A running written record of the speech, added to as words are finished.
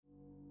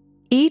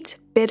Eat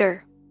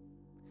bitter.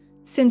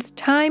 Since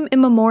time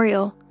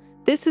immemorial,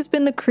 this has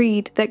been the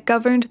creed that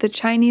governed the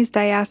Chinese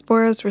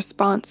diaspora's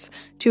response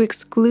to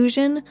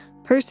exclusion,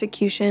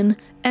 persecution,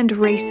 and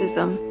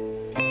racism.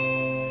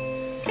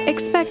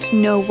 Expect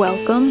no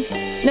welcome,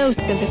 no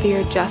sympathy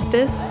or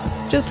justice.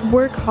 Just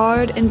work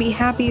hard and be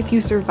happy if you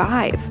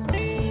survive.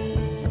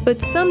 But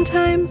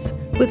sometimes,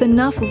 with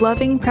enough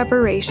loving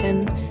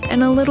preparation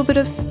and a little bit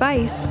of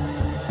spice,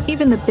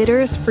 even the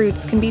bitterest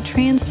fruits can be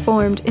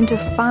transformed into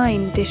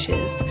fine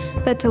dishes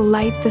that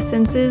delight the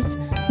senses,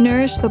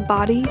 nourish the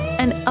body,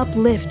 and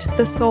uplift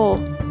the soul.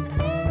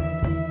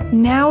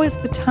 Now is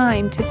the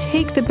time to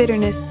take the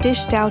bitterness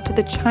dished out to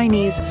the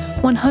Chinese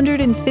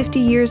 150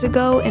 years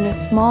ago in a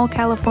small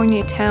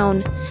California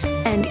town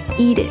and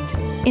eat it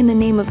in the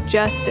name of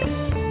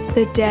justice,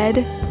 the dead,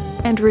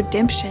 and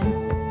redemption.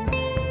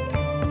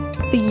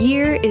 The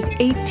year is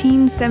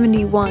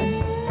 1871,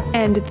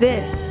 and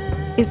this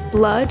is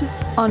Blood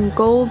on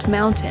Gold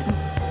Mountain.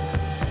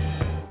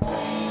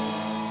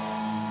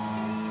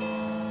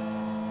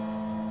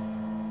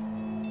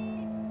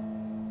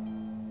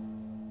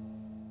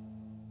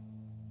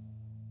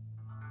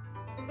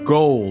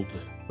 Gold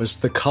was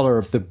the color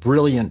of the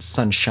brilliant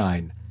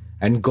sunshine,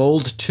 and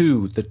gold,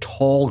 too, the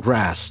tall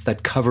grass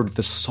that covered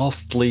the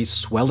softly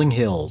swelling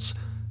hills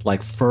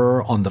like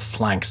fur on the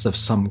flanks of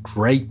some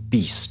great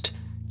beast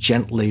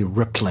gently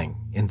rippling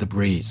in the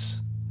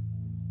breeze.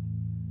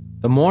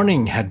 The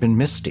morning had been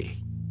misty,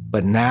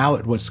 but now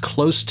it was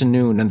close to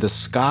noon, and the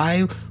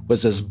sky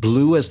was as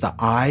blue as the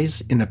eyes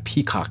in a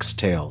peacock's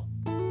tail.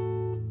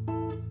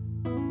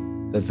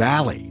 The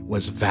valley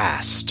was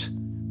vast,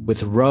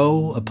 with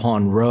row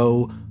upon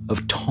row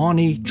of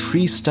tawny,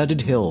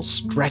 tree-studded hills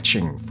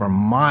stretching for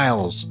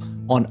miles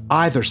on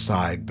either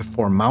side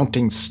before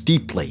mounting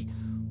steeply,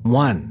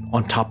 one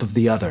on top of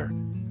the other,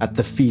 at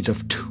the feet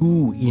of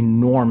two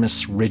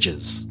enormous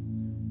ridges.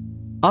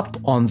 Up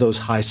on those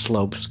high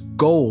slopes,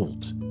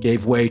 gold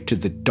gave way to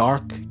the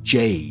dark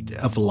jade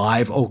of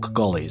live oak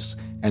gullies,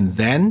 and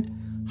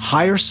then,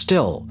 higher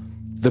still,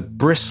 the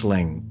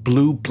bristling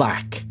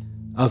blue-black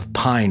of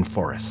pine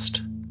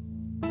forest.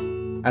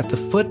 At the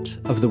foot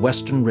of the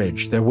western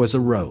ridge there was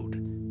a road,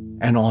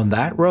 and on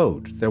that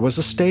road there was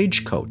a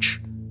stagecoach,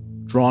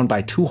 drawn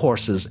by two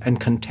horses and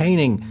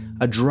containing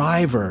a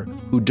driver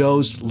who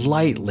dozed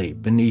lightly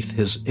beneath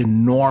his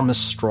enormous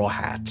straw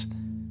hat,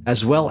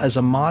 as well as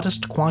a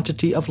modest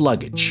quantity of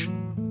luggage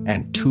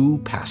and two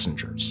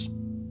passengers.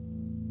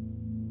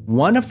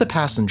 One of the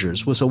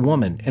passengers was a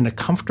woman in a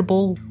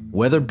comfortable,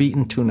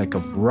 weather-beaten tunic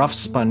of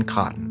rough-spun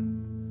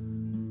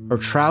cotton. Her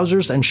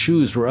trousers and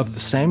shoes were of the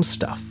same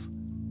stuff,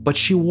 but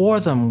she wore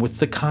them with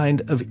the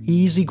kind of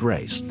easy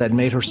grace that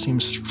made her seem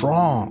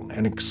strong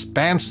and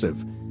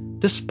expansive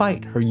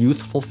despite her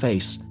youthful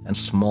face and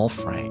small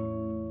frame.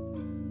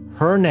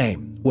 Her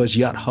name was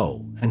Yut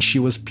Ho, and she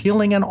was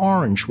peeling an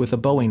orange with a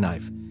bowie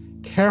knife,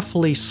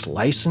 carefully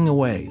slicing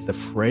away the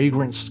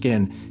fragrant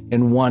skin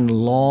in one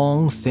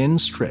long, thin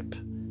strip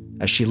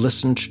as she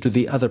listened to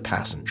the other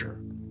passenger,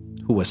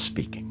 who was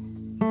speaking.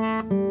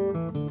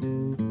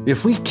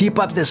 If we keep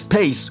up this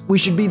pace, we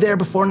should be there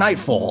before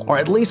nightfall, or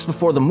at least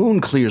before the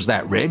moon clears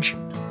that ridge.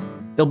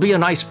 It'll be a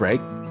nice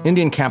break.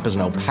 Indian Camp is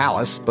no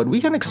palace, but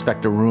we can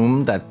expect a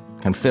room that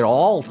can fit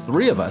all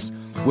three of us,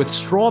 with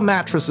straw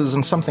mattresses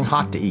and something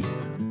hot to eat.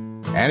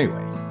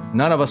 Anyway,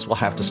 none of us will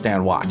have to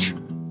stand watch.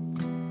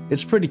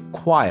 It's pretty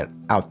quiet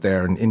out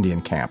there in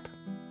Indian Camp.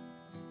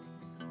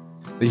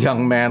 The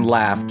young man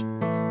laughed,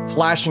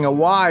 flashing a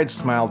wide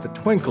smile that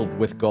twinkled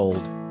with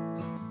gold.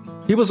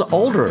 He was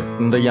older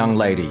than the young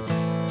lady,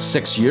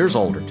 6 years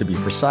older to be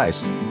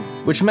precise,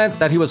 which meant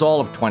that he was all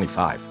of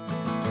 25.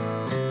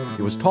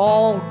 He was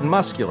tall and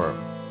muscular,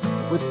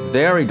 with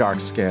very dark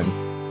skin,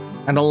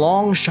 and a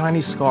long shiny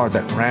scar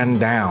that ran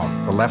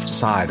down the left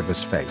side of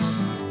his face.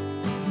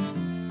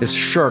 His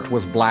shirt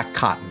was black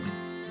cotton,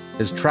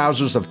 his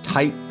trousers of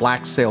tight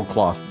black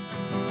sailcloth,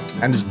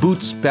 and his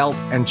boots, belt,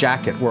 and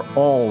jacket were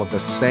all of the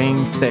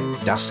same thick,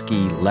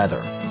 dusky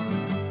leather.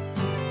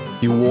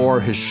 He wore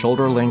his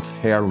shoulder-length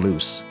hair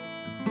loose.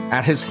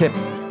 At his hip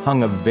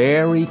hung a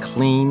very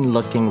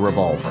clean-looking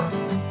revolver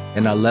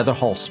in a leather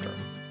holster,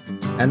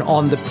 and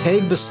on the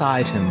peg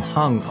beside him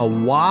hung a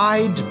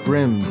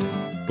wide-brimmed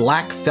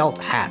black felt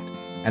hat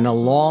and a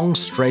long,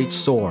 straight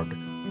sword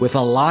with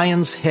a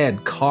lion's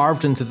head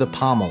carved into the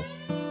pommel.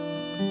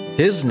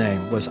 His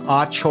name was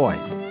Ah Choi,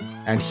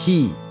 and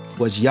he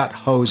was Yut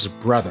Ho's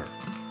brother.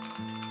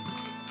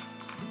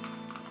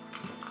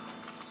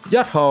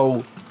 Yut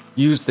Ho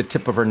used the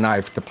tip of her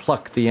knife to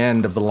pluck the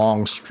end of the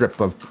long strip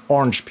of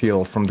orange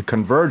peel from the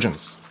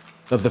convergence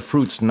of the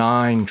fruit's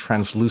 9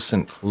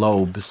 translucent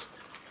lobes.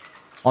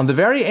 On the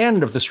very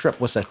end of the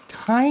strip was a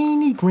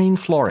tiny green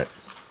floret,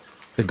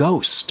 the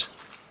ghost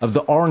of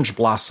the orange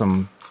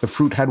blossom the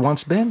fruit had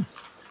once been.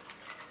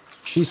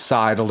 She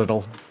sighed a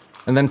little,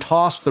 and then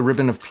tossed the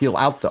ribbon of peel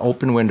out the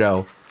open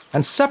window,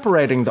 and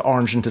separating the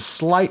orange into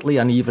slightly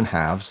uneven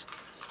halves,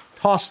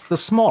 tossed the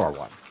smaller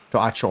one to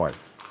Ah Choi.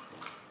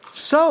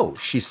 "So,"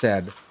 she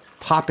said,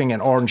 popping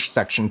an orange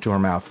section to her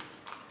mouth,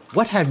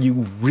 what have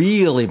you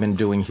really been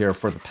doing here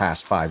for the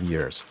past 5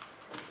 years?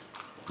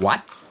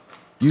 What?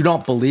 You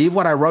don't believe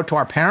what I wrote to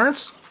our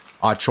parents?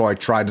 Ah Choi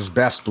tried his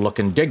best to look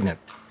indignant.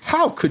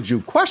 How could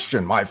you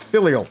question my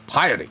filial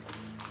piety?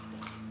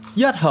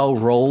 Yut Ho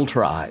rolled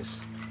her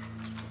eyes.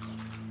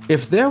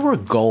 If there were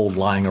gold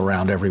lying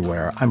around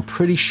everywhere, I'm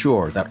pretty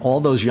sure that all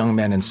those young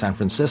men in San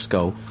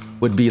Francisco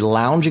would be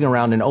lounging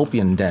around in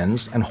opium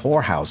dens and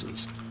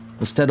whorehouses,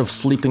 instead of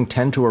sleeping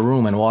 10 to a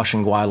room and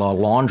washing Guaylaw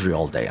laundry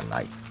all day and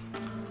night.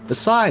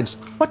 Besides,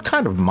 what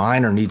kind of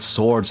miner needs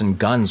swords and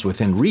guns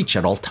within reach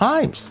at all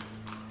times?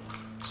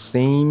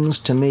 Seems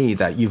to me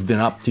that you've been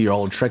up to your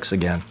old tricks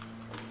again,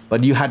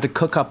 but you had to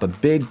cook up a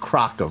big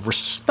crock of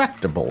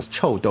respectable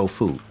chou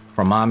tofu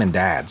for Mom and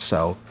Dad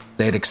so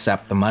they'd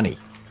accept the money.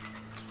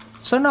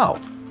 So no,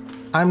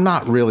 I'm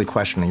not really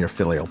questioning your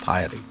filial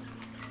piety.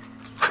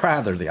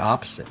 Rather the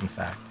opposite, in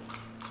fact.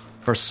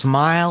 Her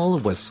smile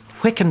was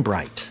quick and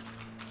bright,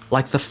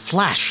 like the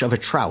flash of a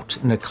trout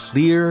in a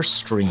clear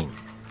stream.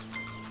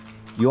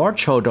 Your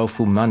chou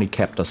tofu money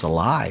kept us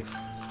alive.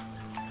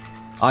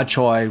 Ah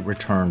Choi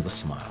returned the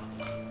smile,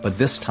 but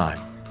this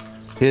time,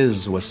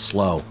 his was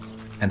slow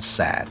and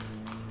sad.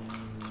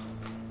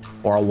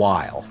 For a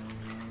while,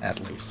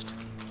 at least.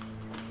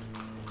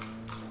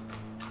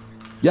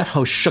 Yut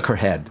Ho shook her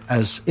head,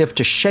 as if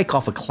to shake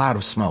off a cloud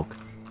of smoke.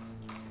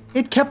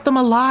 It kept them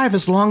alive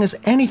as long as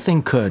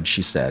anything could,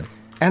 she said,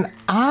 and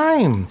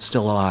I'm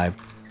still alive.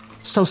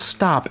 So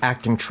stop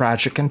acting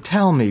tragic and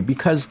tell me,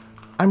 because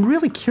I'm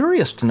really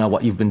curious to know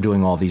what you've been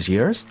doing all these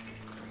years.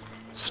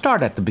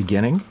 Start at the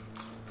beginning.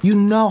 You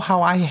know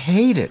how I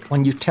hate it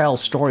when you tell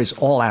stories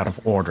all out of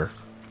order.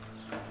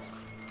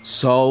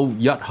 So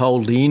Yut Ho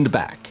leaned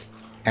back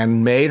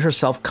and made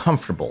herself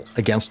comfortable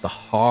against the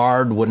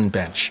hard wooden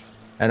bench,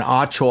 and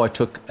Ah Choi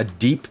took a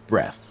deep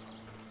breath,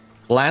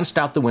 glanced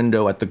out the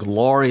window at the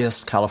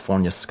glorious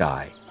California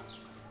sky,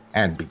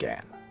 and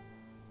began.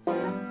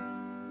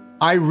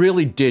 I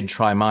really did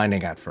try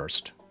mining at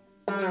first.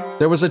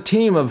 There was a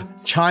team of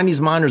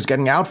Chinese miners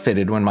getting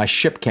outfitted when my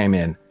ship came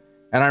in,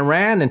 and I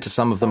ran into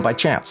some of them by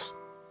chance.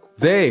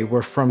 They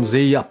were from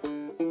Ziyup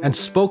and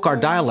spoke our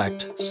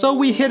dialect, so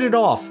we hit it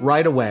off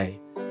right away,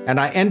 and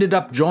I ended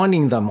up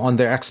joining them on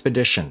their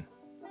expedition.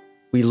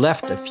 We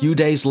left a few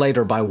days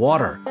later by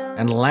water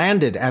and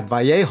landed at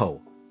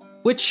Vallejo,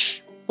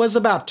 which was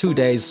about 2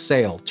 days'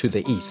 sail to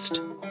the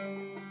east.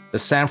 The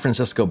San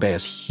Francisco Bay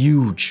is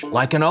huge,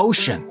 like an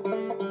ocean.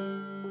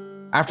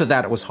 After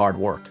that, it was hard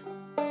work.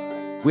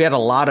 We had a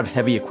lot of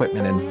heavy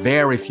equipment and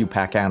very few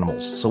pack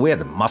animals, so we had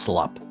to muscle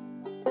up.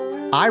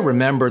 I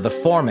remember the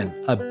foreman,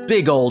 a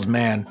big old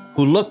man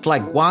who looked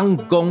like Wang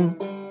Gong,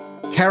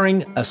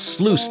 carrying a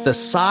sluice the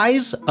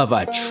size of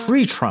a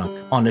tree trunk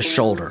on his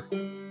shoulder.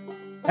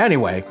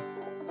 Anyway,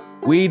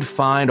 we'd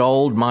find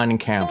old mining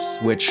camps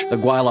which the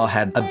Guaylaw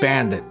had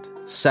abandoned,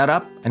 set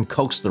up, and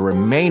coax the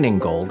remaining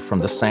gold from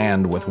the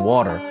sand with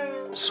water,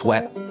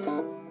 sweat,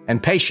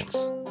 and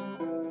patience.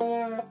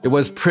 It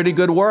was pretty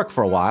good work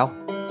for a while.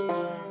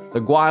 The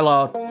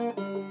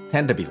Guaylaw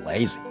tend to be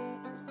lazy.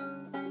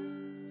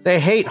 They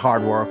hate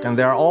hard work, and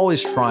they're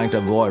always trying to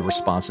avoid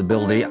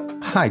responsibility.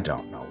 I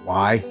don't know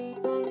why.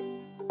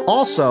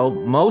 Also,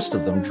 most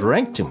of them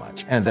drink too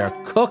much, and their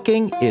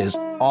cooking is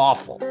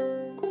awful.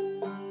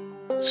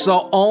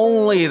 So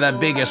only the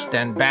biggest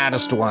and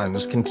baddest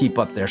ones can keep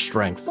up their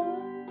strength.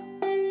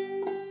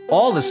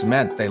 All this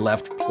meant they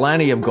left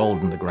plenty of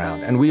gold in the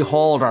ground, and we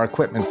hauled our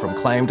equipment from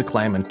claim to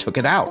claim and took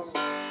it out.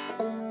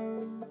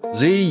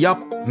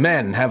 Ziyup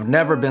men have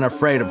never been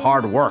afraid of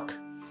hard work.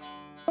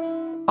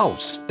 Oh,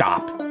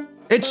 stop.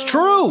 It's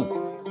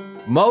true!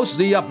 Most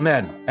Ziyup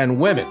men and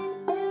women.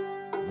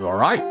 You're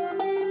right.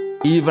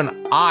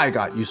 Even I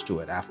got used to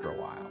it after a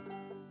while.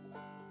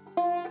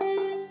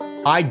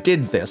 I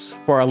did this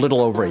for a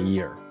little over a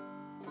year.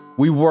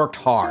 We worked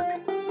hard,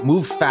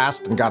 moved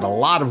fast, and got a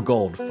lot of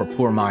gold for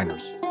poor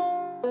miners.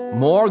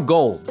 More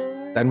gold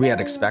than we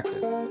had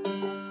expected.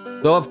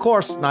 Though, of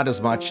course, not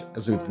as much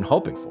as we'd been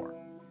hoping for.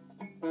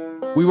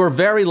 We were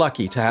very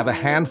lucky to have a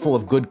handful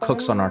of good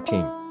cooks on our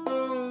team,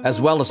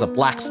 as well as a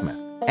blacksmith,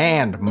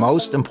 and,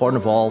 most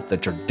important of all, the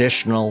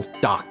traditional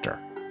doctor.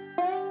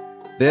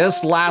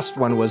 This last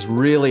one was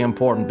really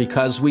important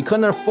because we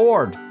couldn't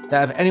afford to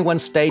have anyone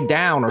stay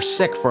down or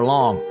sick for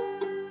long.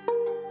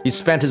 He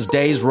spent his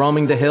days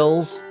roaming the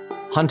hills,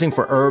 hunting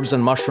for herbs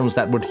and mushrooms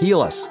that would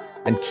heal us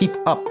and keep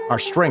up our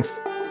strength.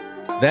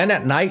 Then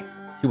at night,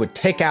 he would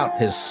take out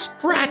his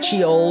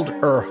scratchy old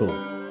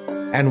erhu,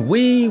 and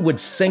we would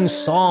sing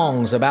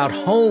songs about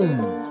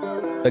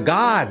home, the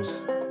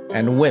gods,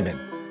 and women.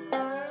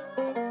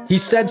 He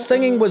said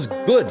singing was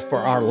good for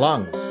our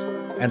lungs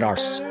and our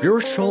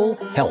spiritual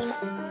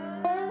health.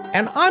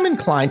 And I'm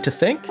inclined to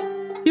think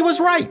he was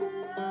right.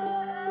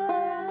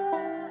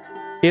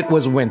 It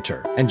was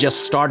winter and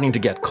just starting to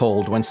get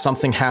cold when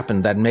something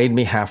happened that made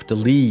me have to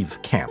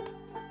leave camp.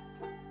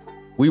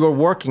 We were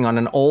working on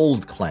an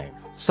old claim,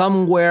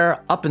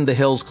 somewhere up in the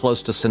hills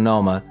close to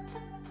Sonoma,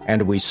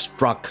 and we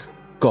struck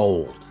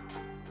gold.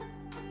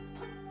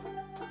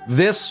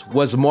 This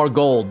was more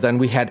gold than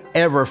we had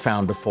ever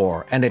found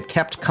before, and it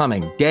kept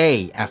coming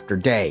day after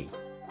day.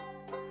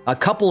 A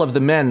couple of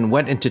the men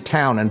went into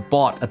town and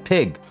bought a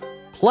pig,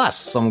 plus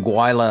some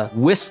Gwaila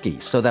whiskey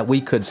so that we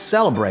could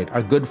celebrate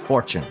our good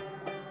fortune.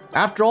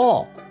 After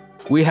all,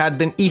 we had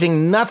been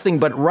eating nothing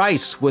but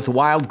rice with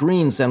wild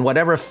greens and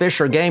whatever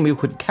fish or game we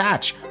could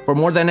catch for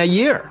more than a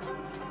year.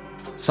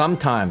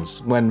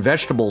 Sometimes, when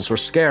vegetables were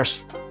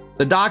scarce,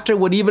 the doctor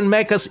would even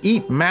make us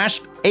eat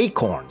mashed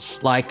acorns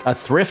like a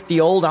thrifty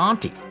old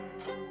auntie.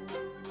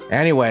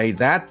 Anyway,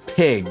 that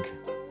pig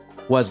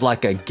was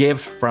like a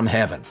gift from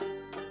heaven.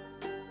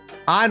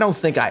 I don't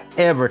think I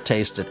ever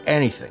tasted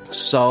anything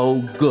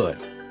so good.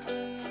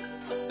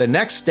 The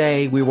next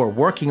day, we were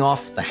working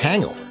off the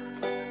hangover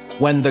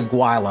when the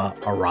Gwaila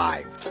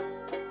arrived.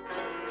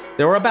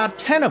 There were about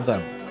 10 of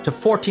them to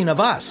 14 of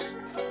us,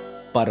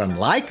 but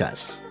unlike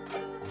us,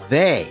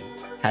 they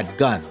had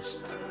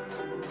guns.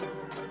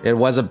 It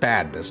was a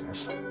bad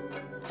business.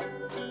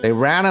 They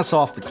ran us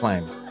off the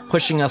claim,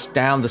 pushing us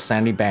down the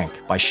sandy bank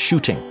by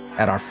shooting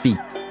at our feet.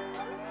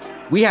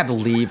 We had to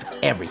leave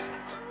everything.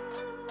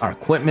 Our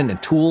equipment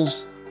and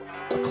tools,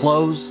 our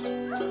clothes,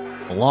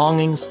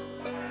 belongings,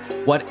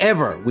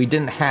 whatever we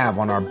didn't have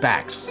on our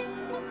backs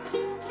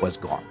was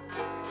gone.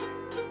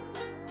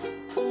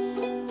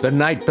 The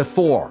night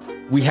before,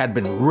 we had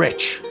been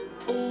rich.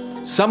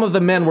 Some of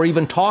the men were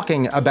even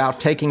talking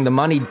about taking the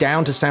money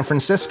down to San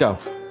Francisco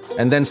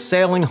and then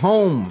sailing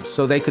home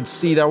so they could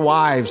see their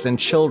wives and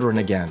children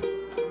again.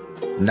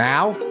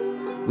 Now,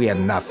 we had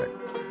nothing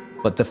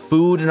but the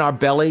food in our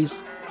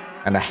bellies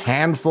and a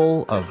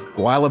handful of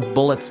Gwaila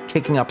bullets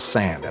kicking up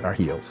sand at our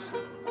heels.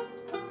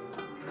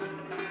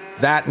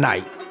 That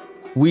night,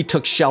 we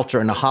took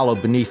shelter in a hollow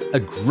beneath a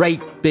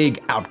great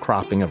big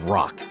outcropping of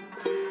rock.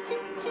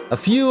 A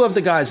few of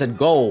the guys had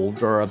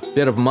gold or a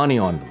bit of money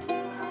on them,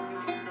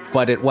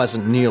 but it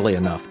wasn't nearly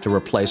enough to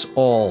replace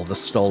all the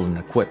stolen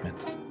equipment.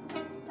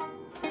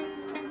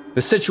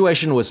 The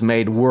situation was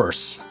made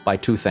worse by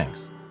two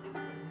things.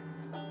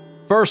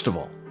 First of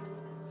all,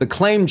 the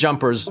claim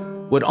jumpers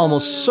would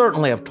almost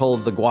certainly have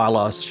told the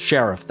Gwaila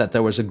sheriff that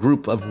there was a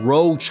group of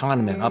rogue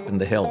Chinamen up in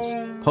the hills,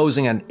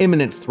 posing an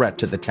imminent threat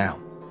to the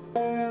town.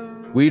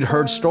 We'd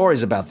heard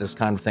stories about this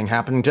kind of thing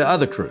happening to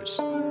other crews.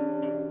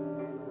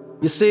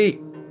 You see,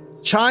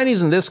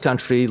 Chinese in this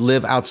country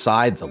live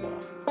outside the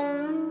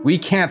law. We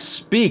can't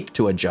speak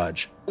to a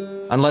judge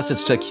unless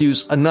it's to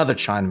accuse another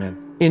Chinaman,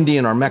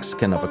 Indian or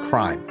Mexican, of a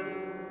crime.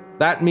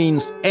 That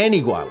means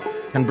any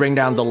Gwaila can bring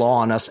down the law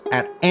on us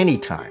at any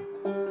time,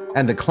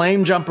 and the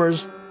claim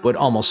jumpers would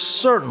almost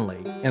certainly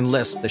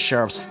enlist the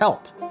sheriff's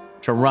help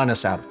to run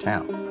us out of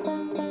town.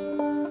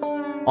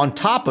 On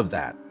top of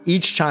that,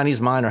 each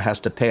Chinese miner has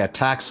to pay a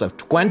tax of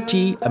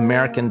 $20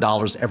 American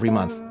every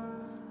month,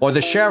 or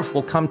the sheriff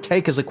will come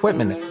take his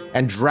equipment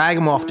and drag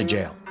him off to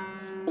jail.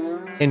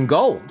 In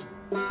gold,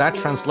 that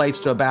translates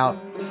to about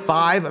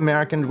 5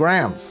 American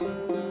grams,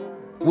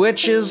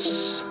 which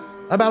is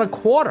about a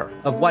quarter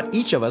of what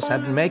each of us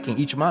had been making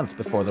each month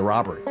before the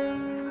robbery.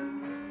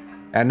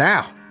 And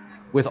now,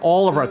 with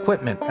all of our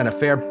equipment and a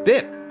fair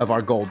bit of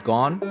our gold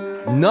gone,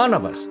 none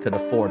of us could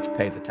afford to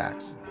pay the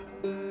tax.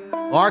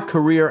 Our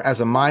career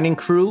as a mining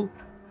crew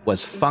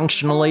was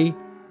functionally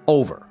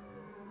over.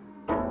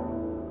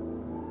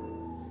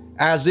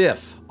 As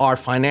if our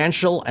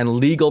financial and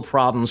legal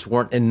problems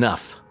weren't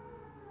enough,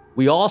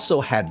 we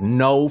also had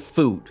no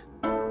food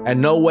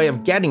and no way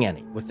of getting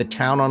any, with the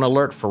town on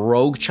alert for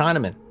rogue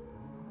Chinamen.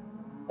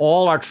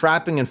 All our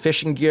trapping and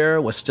fishing gear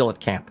was still at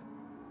camp.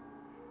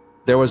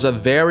 There was a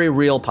very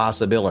real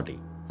possibility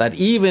that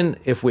even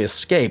if we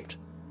escaped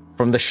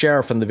from the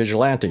sheriff and the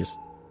vigilantes,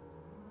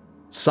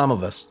 some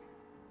of us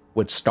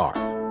would starve.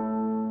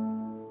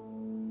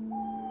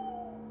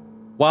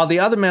 While the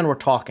other men were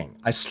talking,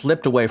 I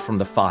slipped away from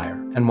the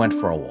fire and went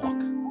for a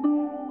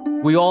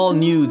walk. We all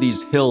knew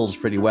these hills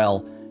pretty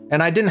well,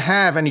 and I didn't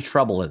have any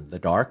trouble in the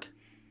dark.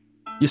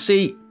 You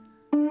see,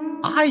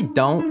 I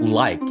don't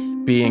like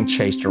being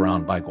chased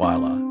around by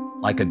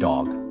Gwaila like a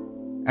dog.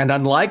 And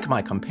unlike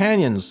my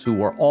companions, who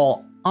were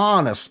all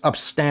honest,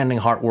 upstanding,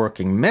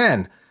 hardworking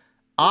men,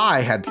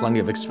 I had plenty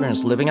of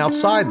experience living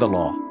outside the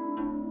law.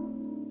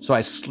 So I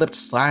slipped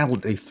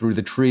silently through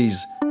the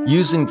trees,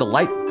 using the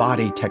light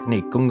body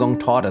technique Gung Gung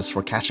taught us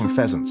for catching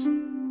pheasants.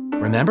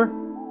 Remember?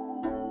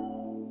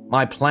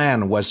 My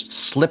plan was to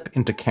slip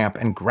into camp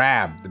and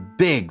grab the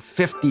big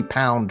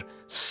 50-pound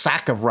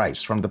sack of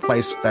rice from the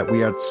place that we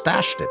had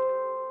stashed it.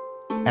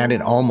 And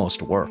it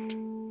almost worked.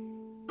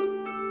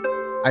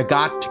 I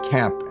got to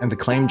camp, and the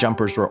claim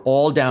jumpers were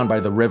all down by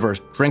the river,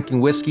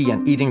 drinking whiskey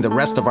and eating the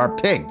rest of our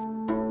pig.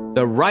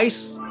 The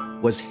rice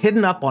was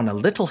hidden up on a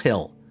little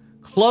hill,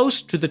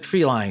 close to the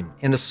tree line,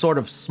 in a sort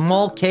of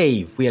small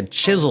cave we had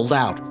chiseled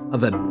out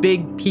of a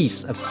big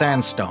piece of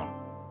sandstone.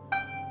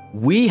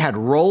 We had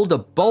rolled a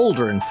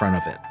boulder in front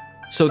of it,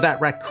 so that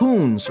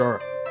raccoons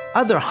or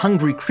other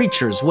hungry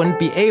creatures wouldn't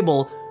be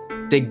able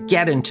to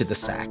get into the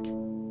sack.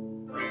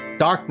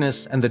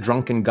 Darkness and the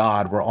drunken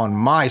god were on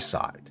my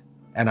side,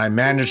 and I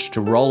managed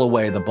to roll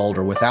away the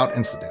boulder without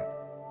incident.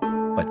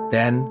 But But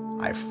then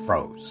I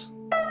froze.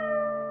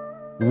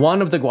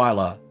 One of the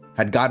Gwaila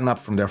had gotten up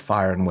from their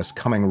fire and was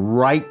coming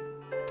right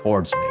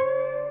towards me,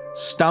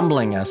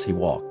 stumbling as he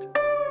walked.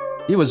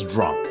 He was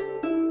drunk,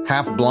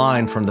 half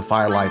blind from the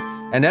firelight,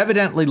 and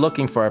evidently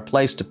looking for a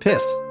place to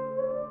piss.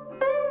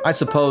 I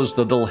suppose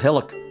the little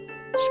hillock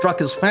struck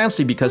his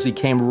fancy because he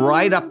came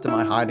right up to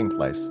my hiding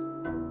place.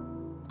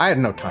 I had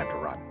no time to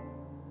run.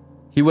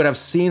 He would have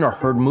seen or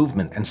heard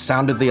movement and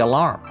sounded the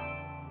alarm.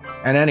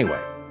 And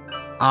anyway,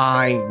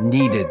 I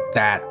needed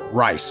that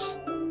rice.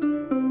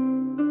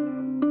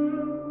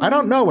 I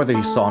don't know whether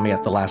he saw me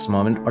at the last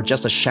moment or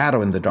just a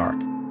shadow in the dark.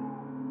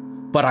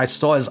 But I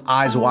saw his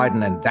eyes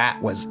widen, and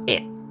that was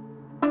it.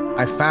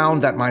 I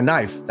found that my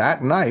knife,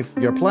 that knife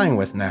you're playing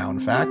with now, in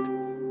fact,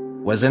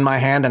 was in my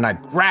hand, and I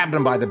grabbed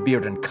him by the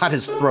beard and cut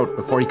his throat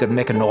before he could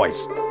make a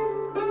noise.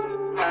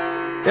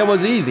 It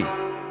was easy,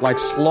 like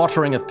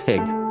slaughtering a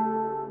pig.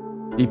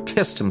 He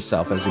pissed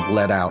himself as he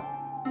bled out.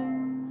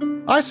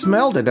 I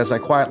smelled it as I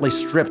quietly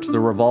stripped the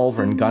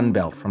revolver and gun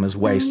belt from his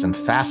waist and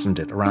fastened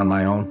it around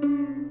my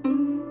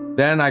own.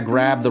 Then I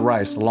grabbed the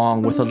rice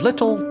along with a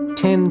little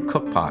tin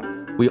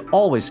cookpot we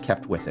always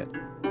kept with it,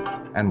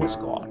 and was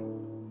gone.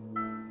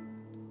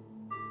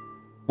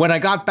 When I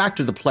got back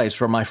to the place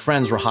where my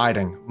friends were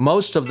hiding,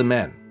 most of the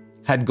men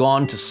had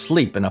gone to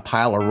sleep in a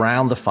pile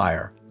around the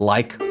fire,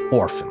 like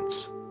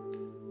orphans.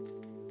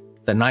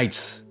 The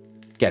nights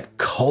get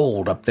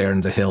cold up there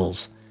in the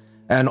hills,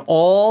 and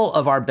all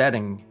of our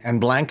bedding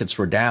and blankets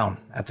were down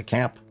at the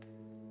camp.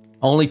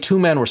 Only 2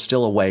 men were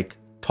still awake,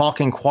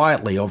 talking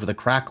quietly over the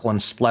crackle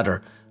and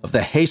splutter of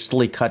the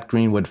hastily cut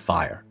greenwood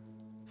fire.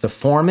 The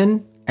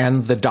foreman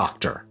and the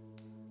doctor.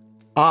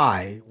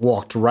 I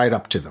walked right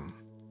up to them.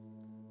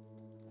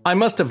 I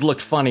must have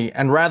looked funny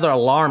and rather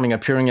alarming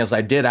appearing as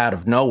I did out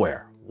of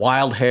nowhere,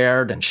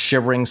 wild-haired and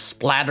shivering,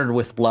 splattered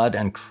with blood,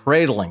 and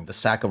cradling the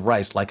sack of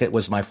rice like it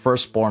was my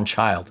firstborn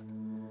child.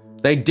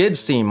 They did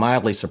seem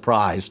mildly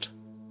surprised,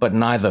 but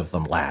neither of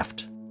them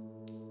laughed.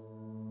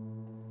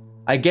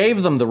 I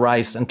gave them the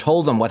rice and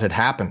told them what had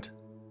happened.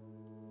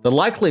 The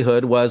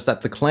likelihood was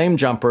that the claim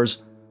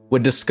jumpers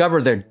would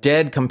discover their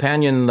dead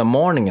companion in the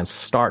morning and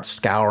start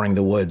scouring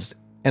the woods,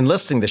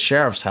 enlisting the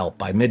sheriff's help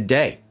by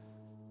midday.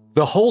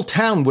 The whole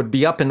town would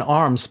be up in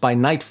arms by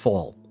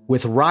nightfall,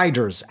 with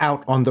riders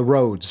out on the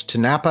roads to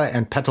Napa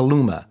and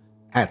Petaluma,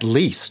 at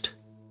least.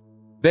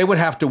 They would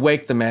have to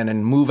wake the men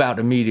and move out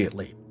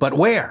immediately. But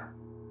where?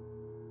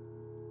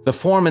 The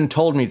foreman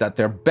told me that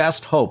their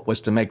best hope was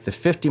to make the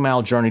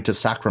 50-mile journey to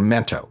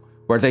Sacramento,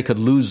 where they could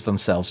lose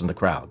themselves in the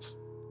crowds.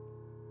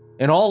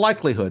 In all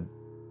likelihood,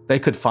 they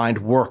could find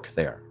work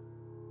there.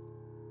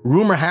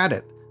 Rumor had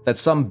it that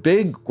some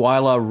big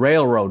Gwaila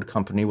railroad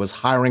company was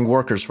hiring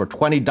workers for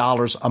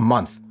 $20 a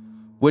month,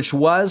 which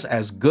was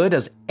as good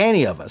as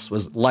any of us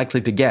was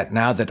likely to get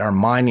now that our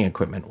mining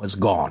equipment was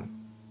gone.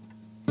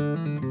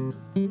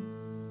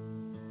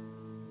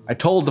 I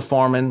told the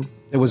foreman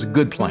it was a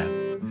good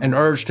plan and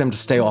urged him to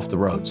stay off the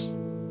roads.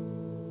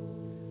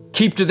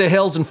 Keep to the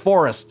hills and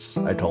forests,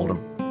 I told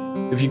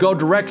him. If you go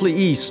directly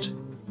east,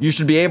 you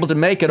should be able to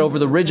make it over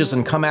the ridges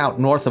and come out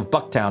north of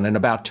Bucktown in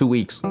about 2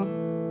 weeks.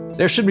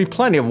 There should be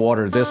plenty of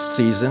water this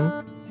season,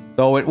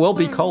 though it will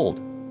be cold.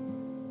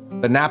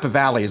 The Napa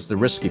Valley is the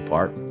risky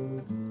part.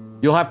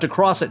 You'll have to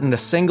cross it in a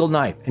single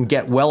night and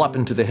get well up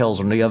into the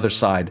hills on the other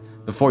side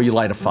before you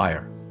light a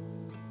fire.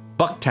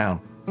 Bucktown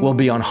will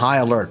be on high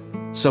alert,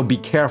 so be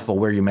careful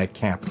where you make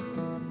camp.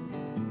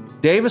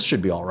 Davis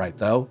should be all right,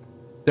 though.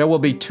 There will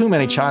be too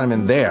many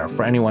Chinamen there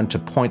for anyone to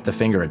point the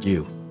finger at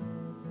you.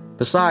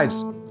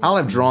 Besides, I'll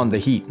have drawn the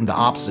heat in the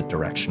opposite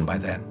direction by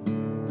then.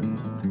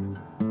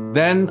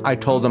 Then I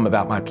told them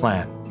about my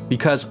plan,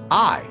 because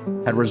I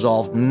had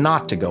resolved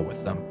not to go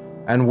with them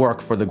and work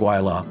for the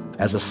Gwaila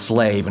as a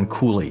slave and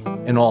coolie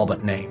in all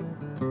but name.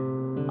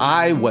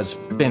 I was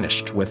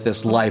finished with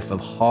this life of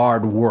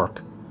hard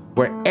work,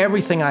 where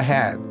everything I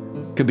had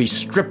could be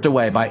stripped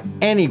away by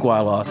any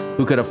Gwaila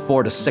who could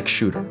afford a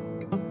 6-shooter.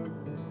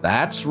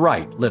 That's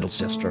right, little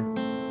sister.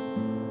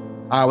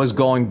 I was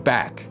going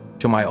back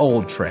to my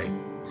old trade.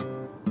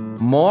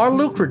 More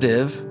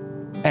lucrative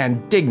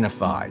and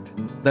dignified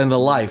than the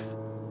life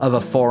of a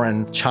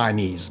foreign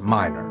Chinese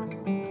miner.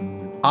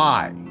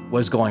 I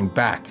was going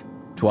back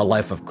to a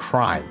life of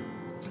crime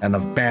and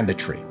of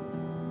banditry.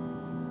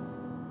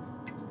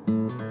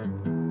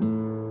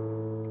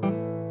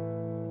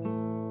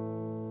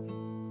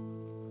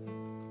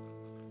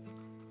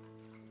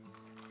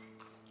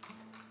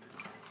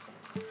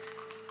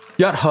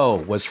 Yut Ho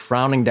was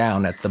frowning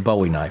down at the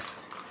Bowie knife.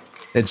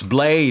 Its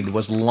blade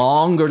was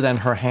longer than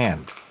her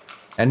hand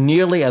and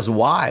nearly as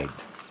wide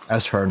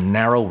as her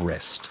narrow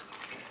wrist.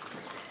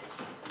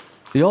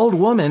 The old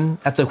woman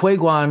at the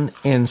Huiguan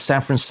in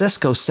San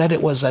Francisco said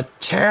it was a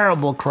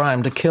terrible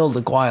crime to kill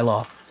the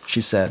Gwaila, she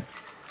said.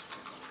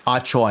 Ah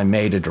Choi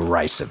made a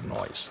derisive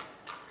noise.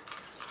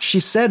 She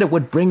said it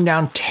would bring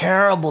down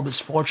terrible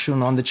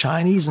misfortune on the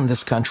Chinese in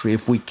this country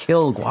if we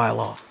kill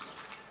Gwaila,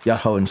 Yut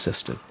Ho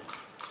insisted.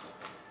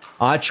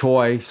 Ah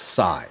Choi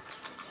sighed.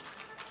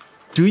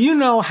 Do you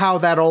know how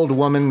that old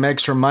woman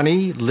makes her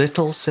money,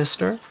 little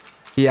sister?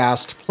 He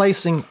asked,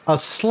 placing a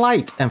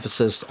slight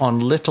emphasis on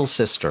little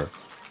sister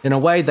in a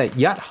way that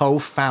Yut Ho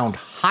found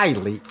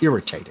highly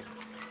irritating.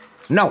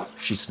 No,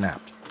 she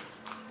snapped.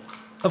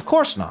 Of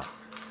course not.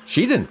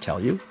 She didn't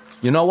tell you.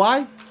 You know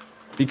why?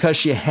 Because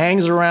she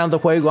hangs around the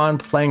Huiguan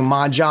playing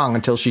mahjong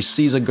until she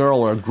sees a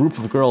girl or a group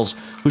of girls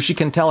who she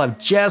can tell have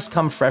just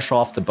come fresh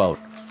off the boat,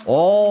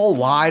 all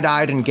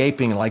wide-eyed and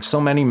gaping like so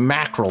many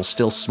mackerel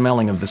still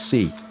smelling of the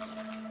sea.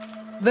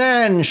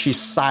 Then she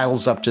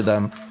sidles up to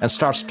them and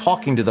starts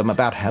talking to them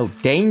about how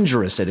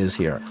dangerous it is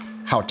here,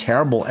 how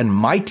terrible and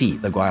mighty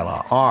the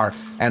Gwaila are,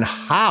 and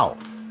how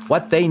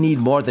what they need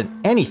more than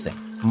anything,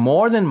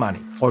 more than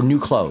money or new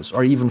clothes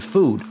or even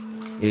food,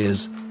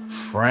 is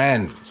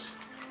friends.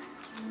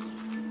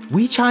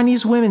 We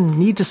Chinese women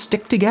need to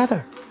stick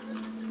together.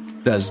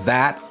 Does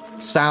that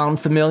sound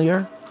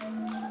familiar?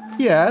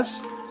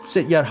 Yes,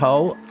 said Yut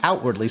Ho,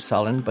 outwardly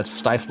sullen but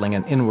stifling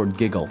an inward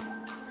giggle.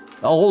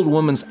 The old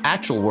woman's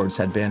actual words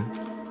had been,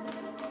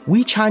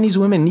 we Chinese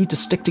women need to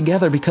stick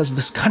together because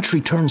this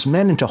country turns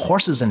men into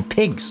horses and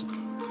pigs.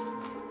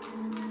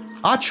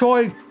 Ah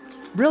Choi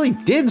really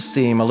did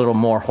seem a little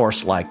more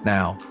horse-like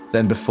now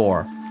than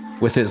before,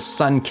 with his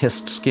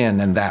sun-kissed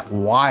skin and that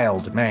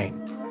wild mane.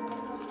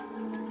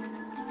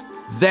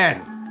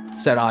 Then,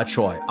 said Ah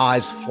Choi,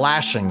 eyes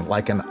flashing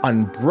like an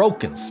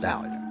unbroken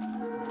stallion,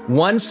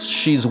 once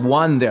she's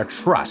won their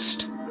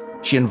trust,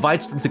 she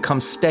invites them to come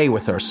stay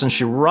with her since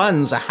she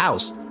runs a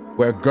house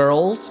where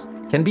girls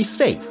can be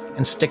safe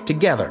and stick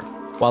together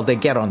while they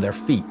get on their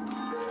feet.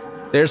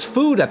 There's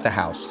food at the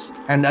house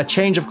and a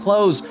change of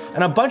clothes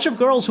and a bunch of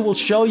girls who will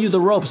show you the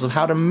ropes of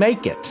how to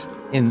make it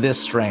in this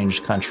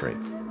strange country.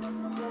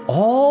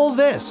 All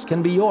this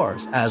can be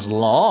yours as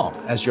long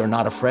as you're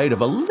not afraid of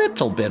a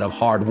little bit of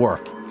hard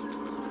work.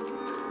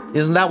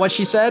 Isn't that what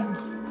she said?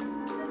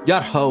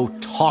 Yut Ho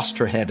tossed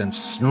her head and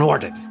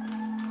snorted.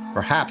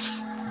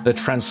 Perhaps the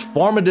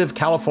transformative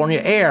California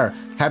air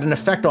had an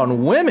effect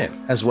on women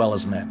as well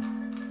as men.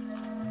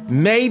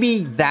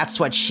 Maybe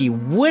that's what she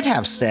would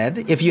have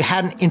said if you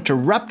hadn't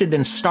interrupted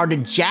and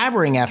started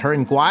jabbering at her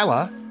in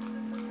Gwaila.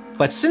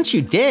 But since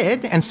you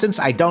did, and since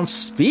I don't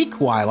speak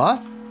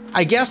Gwaila,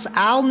 I guess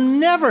I'll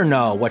never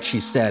know what she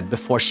said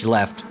before she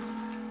left.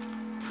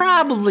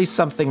 Probably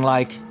something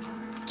like,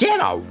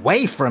 "Get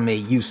away from me,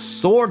 you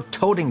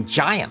sword-toting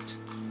giant."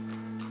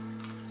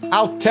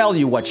 I'll tell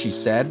you what she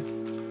said.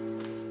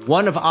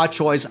 One of Ah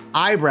Choi's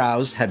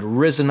eyebrows had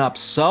risen up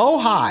so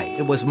high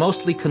it was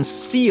mostly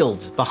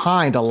concealed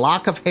behind a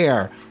lock of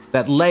hair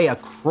that lay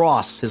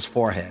across his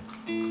forehead.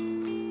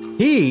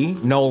 He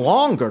no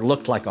longer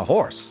looked like a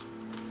horse,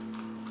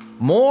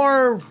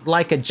 more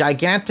like a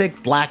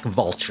gigantic black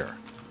vulture.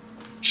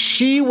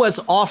 She was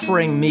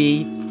offering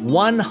me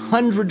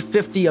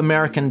 $150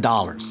 American.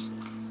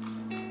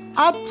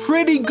 A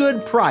pretty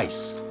good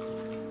price.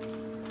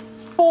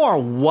 For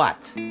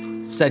what?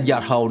 Said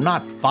Yut Ho,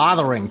 not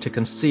bothering to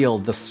conceal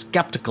the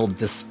skeptical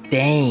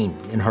disdain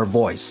in her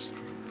voice.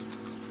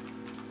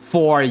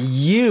 For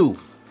you,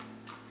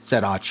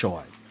 said Ah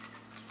Choi.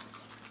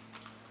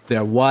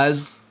 There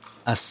was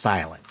a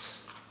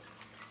silence.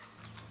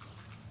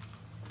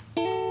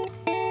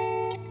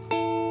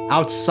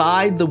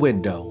 Outside the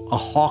window, a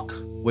hawk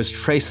was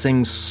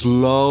tracing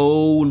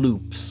slow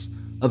loops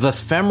of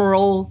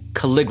ephemeral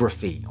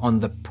calligraphy on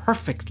the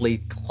perfectly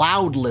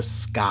cloudless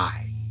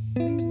sky.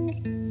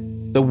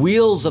 The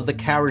wheels of the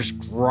carriage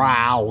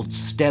growled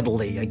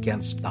steadily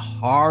against the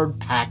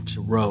hard-packed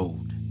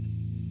road.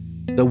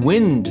 The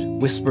wind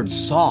whispered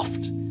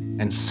soft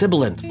and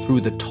sibilant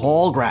through the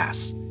tall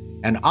grass,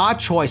 and Ah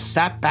Choi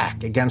sat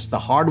back against the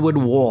hardwood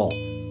wall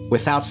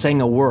without saying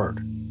a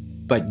word,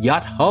 but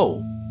Yut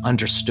Ho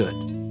understood.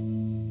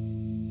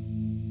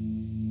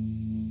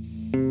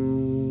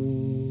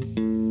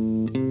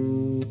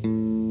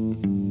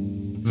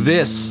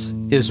 This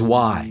is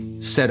why,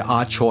 said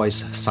Ah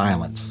Choi's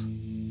silence.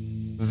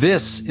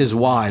 This is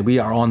why we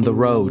are on the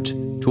road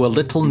to a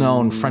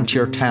little-known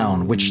frontier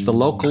town which the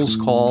locals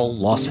call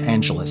Los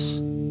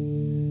Angeles.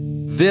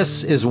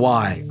 This is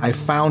why I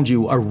found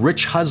you a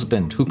rich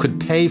husband who could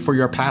pay for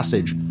your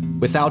passage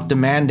without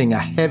demanding a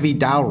heavy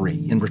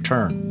dowry in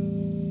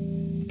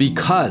return.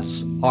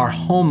 Because our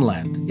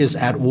homeland is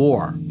at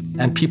war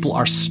and people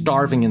are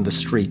starving in the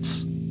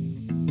streets.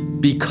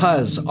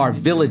 Because our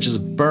village is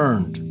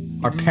burned,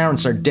 our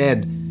parents are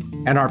dead,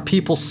 and our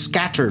people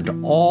scattered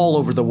all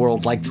over the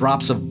world like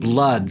drops of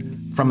blood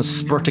from a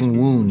spurting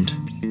wound.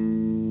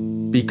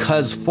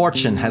 Because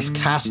fortune has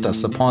cast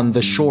us upon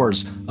the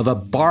shores of a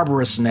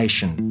barbarous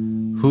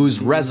nation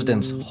whose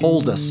residents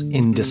hold us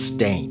in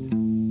disdain.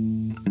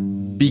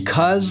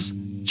 Because,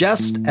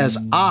 just as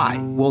I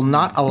will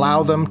not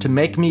allow them to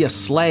make me a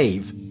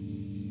slave,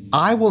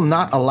 I will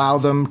not allow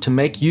them to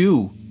make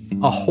you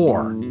a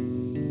whore.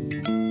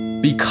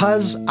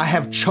 Because I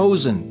have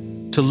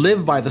chosen to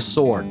live by the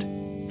sword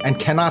and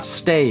cannot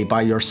stay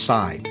by your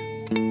side.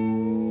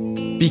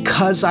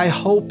 Because I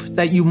hope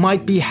that you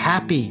might be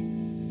happy,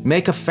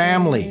 make a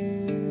family,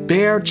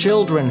 bear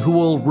children who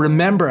will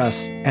remember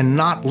us and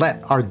not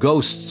let our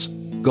ghosts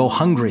go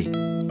hungry.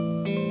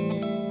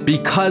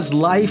 Because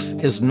life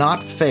is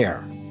not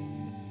fair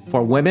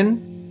for women,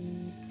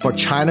 for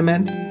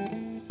Chinamen,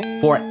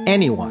 for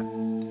anyone.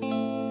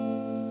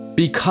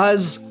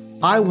 Because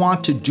I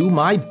want to do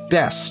my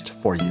best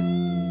for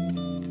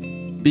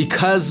you.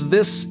 Because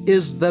this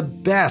is the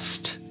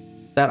best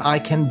that I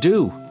can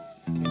do.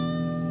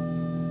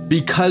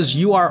 Because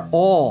you are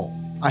all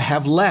I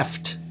have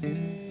left.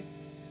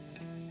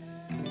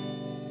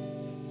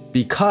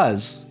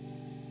 Because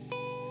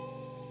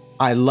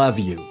I love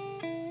you.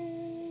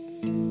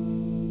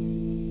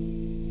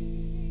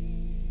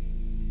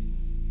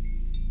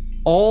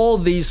 All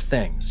these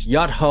things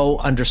Yat-ho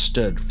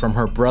understood from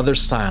her brother's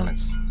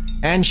silence,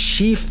 and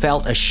she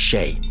felt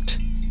ashamed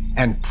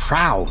and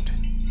proud.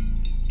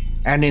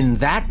 And in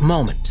that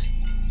moment,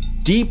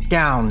 deep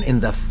down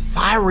in the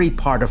fiery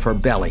part of her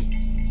belly,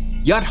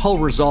 Yat-ho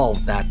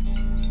resolved that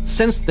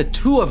since the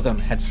two of them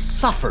had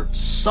suffered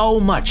so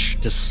much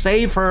to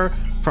save her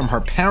from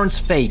her parents'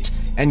 fate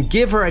and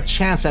give her a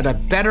chance at a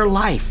better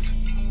life,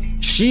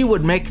 she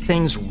would make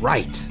things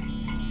right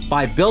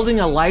by building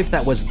a life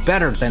that was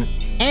better than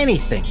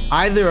anything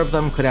either of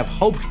them could have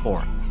hoped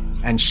for,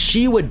 and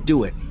she would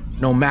do it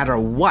no matter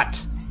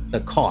what the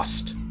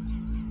cost.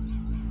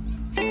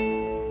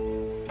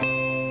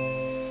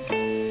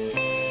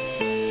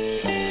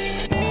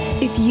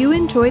 If you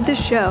enjoyed the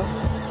show,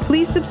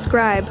 please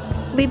subscribe,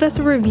 leave us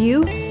a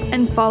review,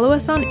 and follow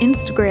us on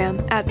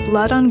Instagram at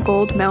Blood on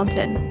Gold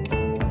Mountain.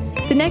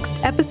 The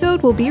next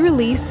episode will be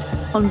released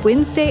on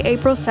Wednesday,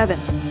 April 7th.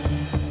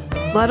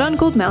 Blood on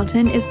Gold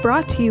Mountain is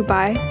brought to you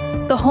by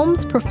the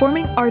Holmes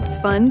Performing Arts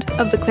Fund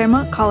of the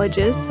Claremont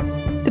Colleges,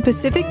 the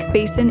Pacific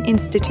Basin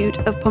Institute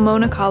of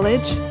Pomona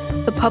College,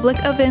 the Public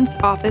Events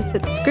Office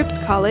at the Scripps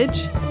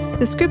College,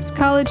 the Scripps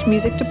College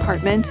Music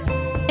Department,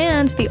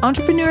 and the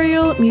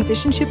Entrepreneurial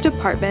Musicianship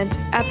Department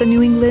at the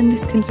New England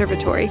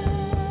Conservatory.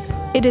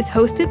 It is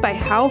hosted by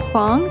Hao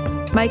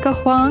Huang, Micah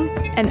Huang,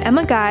 and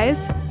Emma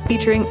Guys,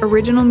 featuring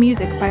original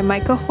music by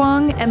Micah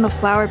Huang and the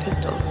Flower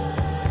Pistols.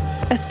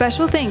 A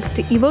special thanks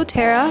to Ivo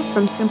Terra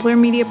from Simpler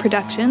Media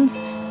Productions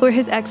for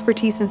his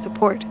expertise and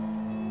support.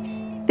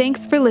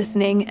 Thanks for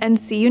listening, and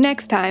see you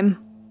next time.